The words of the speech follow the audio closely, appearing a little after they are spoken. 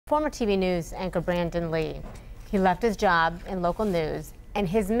Former TV news anchor Brandon Lee. He left his job in local news, and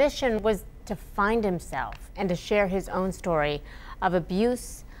his mission was to find himself and to share his own story of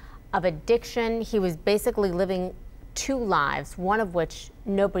abuse, of addiction. He was basically living two lives, one of which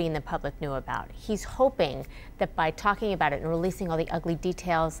nobody in the public knew about. He's hoping that by talking about it and releasing all the ugly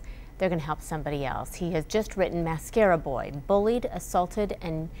details, they're going to help somebody else. He has just written Mascara Boy, bullied, assaulted,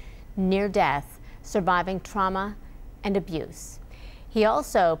 and near death, surviving trauma and abuse. He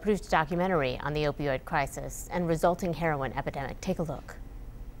also produced a documentary on the opioid crisis and resulting heroin epidemic. Take a look.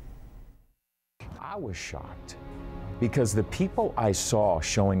 I was shocked because the people I saw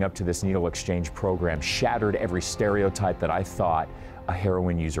showing up to this needle exchange program shattered every stereotype that I thought a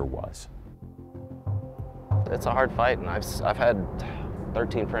heroin user was. It's a hard fight, and I've had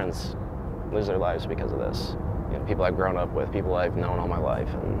 13 friends lose their lives because of this. You know, people I've grown up with, people I've known all my life,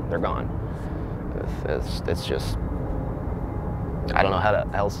 and they're gone. It's just, I don't know how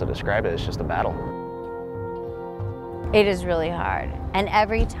else to describe it. It's just a battle. It is really hard, and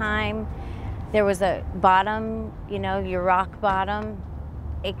every time there was a bottom, you know, your rock bottom,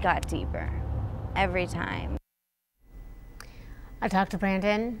 it got deeper every time. I talked to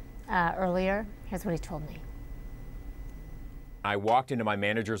Brandon earlier. Here's what he told me. I walked into my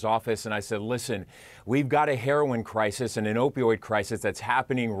manager's office and I said, listen, we've got a heroin crisis and an opioid crisis that's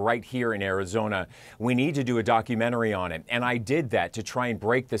happening right here in Arizona. We need to do a documentary on it. And I did that to try and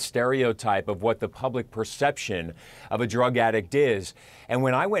break the stereotype of what the public perception of a drug addict is. And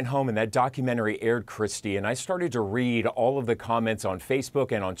when I went home and that documentary aired, Christy, and I started to read all of the comments on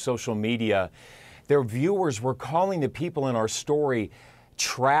Facebook and on social media, their viewers were calling the people in our story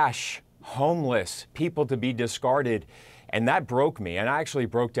trash, homeless, people to be discarded. And that broke me, and I actually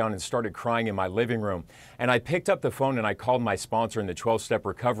broke down and started crying in my living room. And I picked up the phone and I called my sponsor in the 12-step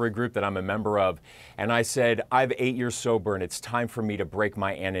recovery group that I'm a member of. And I said, I've 8 years sober and it's time for me to break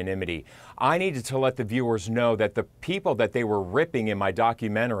my anonymity. I needed to let the viewers know that the people that they were ripping in my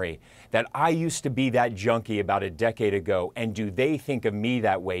documentary, that I used to be that junkie about a decade ago. And do they think of me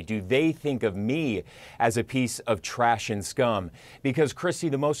that way? Do they think of me as a piece of trash and scum? Because, Christy,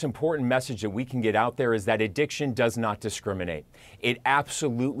 the most important message that we can get out there is that addiction does not discriminate. It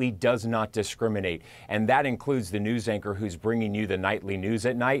absolutely does not discriminate. And that includes the news anchor who's bringing you the nightly news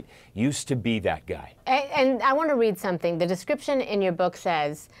at night, used to be that guy. And I want to read something. The description in your book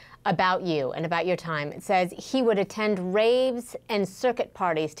says about you and about your time. It says he would attend raves and circuit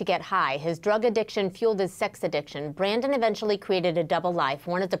parties to get high. His drug addiction fueled his sex addiction. Brandon eventually created a double life,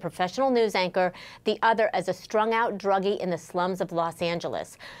 one as a professional news anchor, the other as a strung-out druggie in the slums of Los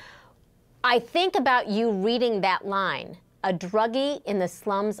Angeles. I think about you reading that line, a druggie in the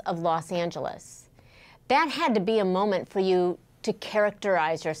slums of Los Angeles. That had to be a moment for you to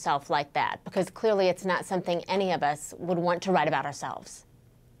characterize yourself like that, because clearly it's not something any of us would want to write about ourselves.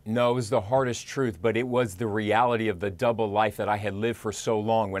 No, it was the hardest truth, but it was the reality of the double life that I had lived for so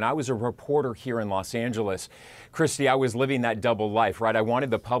long. When I was a reporter here in Los Angeles, Christy, I was living that double life, right? I wanted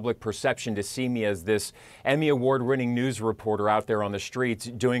the public perception to see me as this Emmy Award-winning news reporter out there on the streets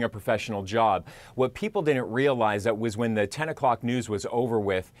doing a professional job. What people didn't realize that was when the 10 o'clock news was over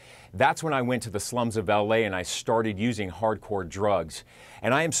with, that's when I went to the slums of LA and I started using hardcore drugs.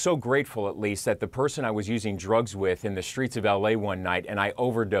 And I am so grateful, at least, that the person I was using drugs with in the streets of LA one night and I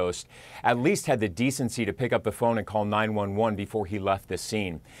overdosed, at least had the decency to pick up the phone and call 911 before he left the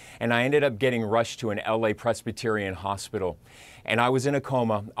scene. And I ended up getting rushed to an LA Presbyterian hospital. And I was in a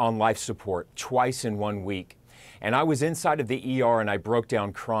coma on life support twice in 1 week. And I was inside of the ER and I broke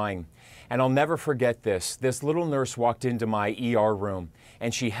down crying. And I'll never forget this. This little nurse walked into my ER room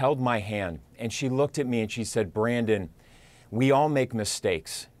and she held my hand and she looked at me and she said, Brandon, we all make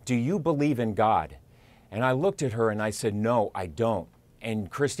mistakes. Do you believe in God? And I looked at her and I said, no, I don't. And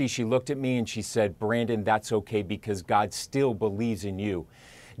Christy, she looked at me and she said, Brandon, that's okay because God still believes in you.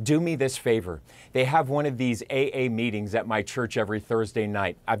 Do me this favor. They have one of these AA meetings at my church every Thursday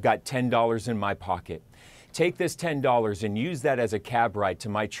night. I've got $10 in my pocket. Take this $10 and use that as a cab ride to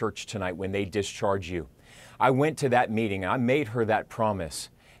my church tonight when they discharge you. I went to that meeting. I made her that promise.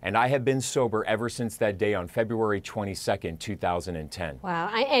 And I have been sober ever since that day on February 22nd, 2010. Wow,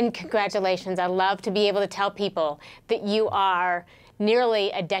 and congratulations. I love to be able to tell people that you are nearly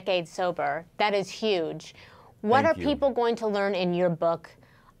a decade sober. That is huge. What are people going to learn in your book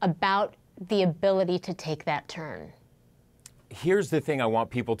about the ability to take that turn? here's the thing I want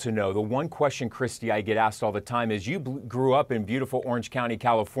people to know. The one question, Christy, I get asked all the time is, you grew up in beautiful Orange County,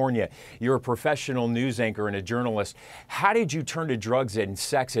 California. You're a professional news anchor and a journalist. How did you turn to drugs and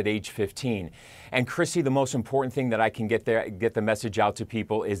sex at age 15? And Christy, the most important thing that I can get the message out to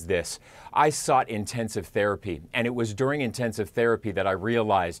people is this. I sought intensive therapy, and it was during intensive therapy that I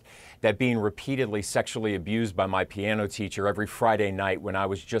realized that being repeatedly sexually abused by my piano teacher every Friday night when I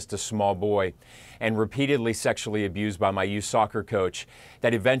was just a small boy, and repeatedly sexually abused by my youth soccer coach,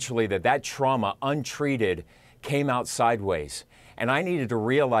 that eventually that trauma, untreated, came out sideways. And I needed to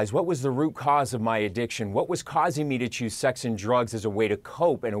realize what was the root cause of my addiction, what was causing me to choose sex and drugs as a way to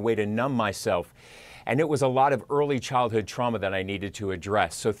cope and a way to numb myself. And it was a lot of early childhood trauma that I needed to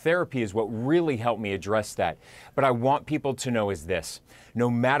address. So therapy is what really helped me address that. But I want people to know is this: no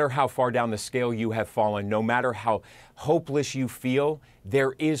matter how far down the scale you have fallen, no matter how hopeless you feel,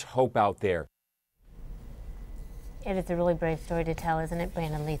 there is hope out there. It is a really brave story to tell, isn't it,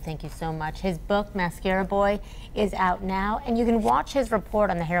 Brandon Lee? Thank you so much. His book, Mascara Boy, is out now, and you can watch his report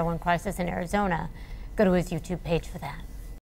on the heroin crisis in Arizona. Go to his YouTube page for that.